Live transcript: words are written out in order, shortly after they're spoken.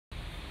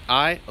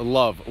I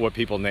love what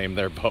people name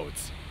their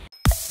boats.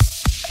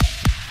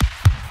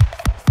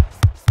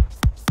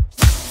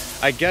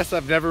 I guess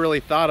I've never really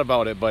thought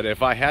about it, but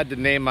if I had to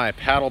name my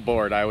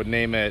paddleboard, I would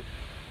name it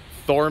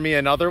Thor Me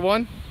Another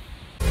One.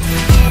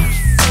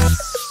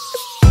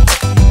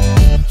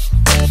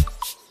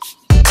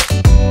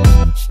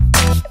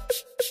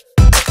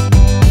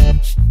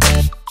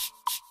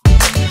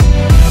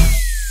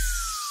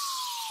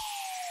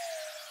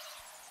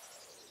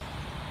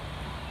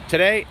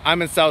 Today,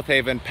 I'm in South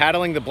Haven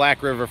paddling the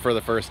Black River for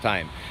the first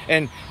time.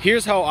 And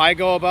here's how I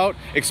go about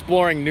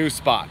exploring new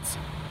spots.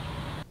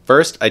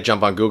 First, I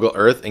jump on Google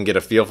Earth and get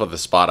a feel for the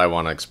spot I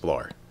want to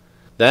explore.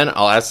 Then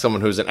I'll ask someone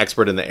who's an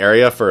expert in the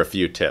area for a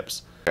few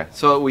tips. Okay.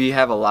 So we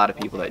have a lot of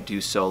people that do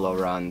solo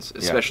runs,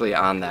 especially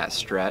on that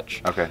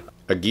stretch. Okay.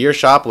 A gear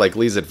shop like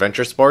Lee's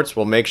Adventure Sports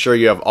will make sure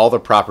you have all the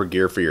proper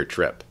gear for your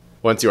trip.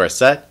 Once you are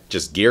set,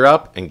 just gear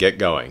up and get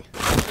going.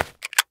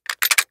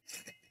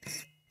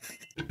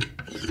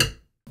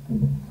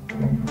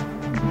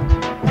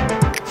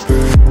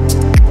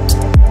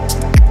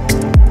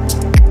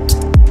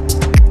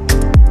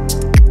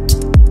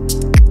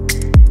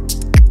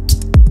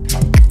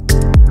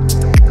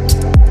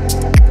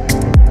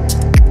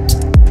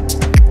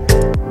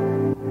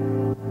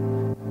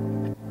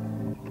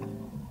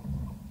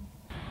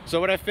 So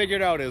what I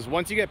figured out is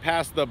once you get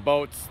past the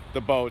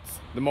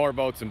more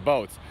boats and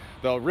boats,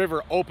 the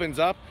river opens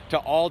up to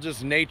all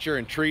just nature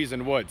and trees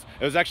and woods.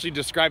 It was actually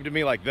described to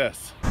me like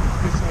this.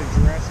 It's like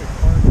Jurassic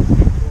Park. It's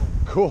pretty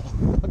cool.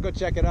 Cool, I'll go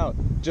check it out.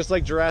 Just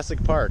like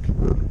Jurassic Park.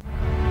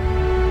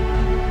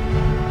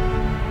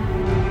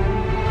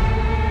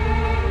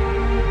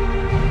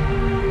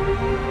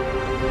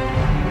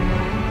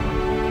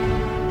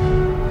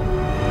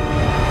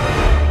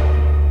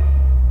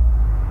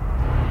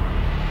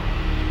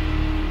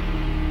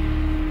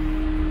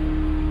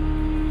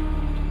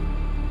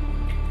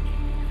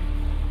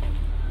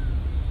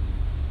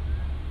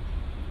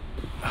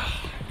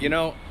 You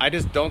know, I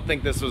just don't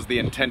think this was the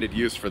intended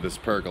use for this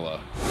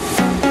pergola.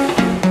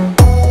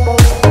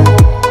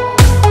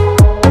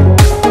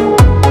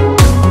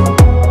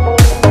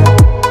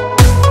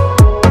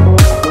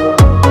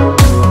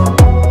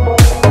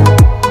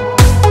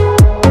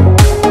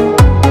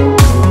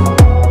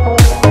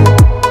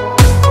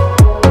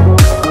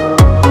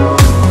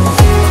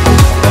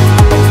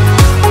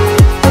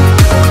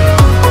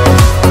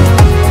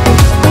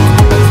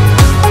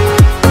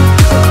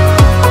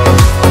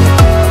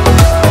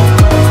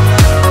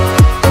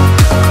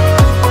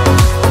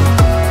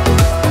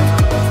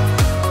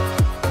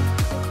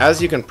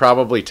 As you can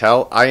probably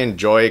tell, I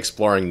enjoy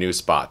exploring new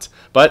spots,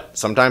 but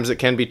sometimes it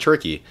can be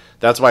tricky.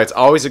 That's why it's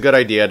always a good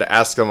idea to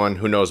ask someone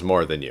who knows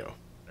more than you.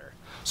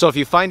 So if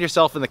you find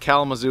yourself in the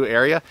Kalamazoo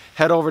area,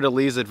 head over to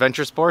Lee's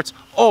Adventure Sports,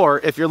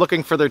 or if you're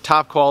looking for their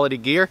top quality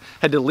gear,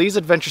 head to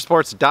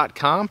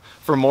leesadventuresports.com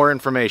for more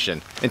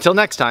information. Until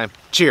next time,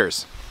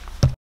 cheers!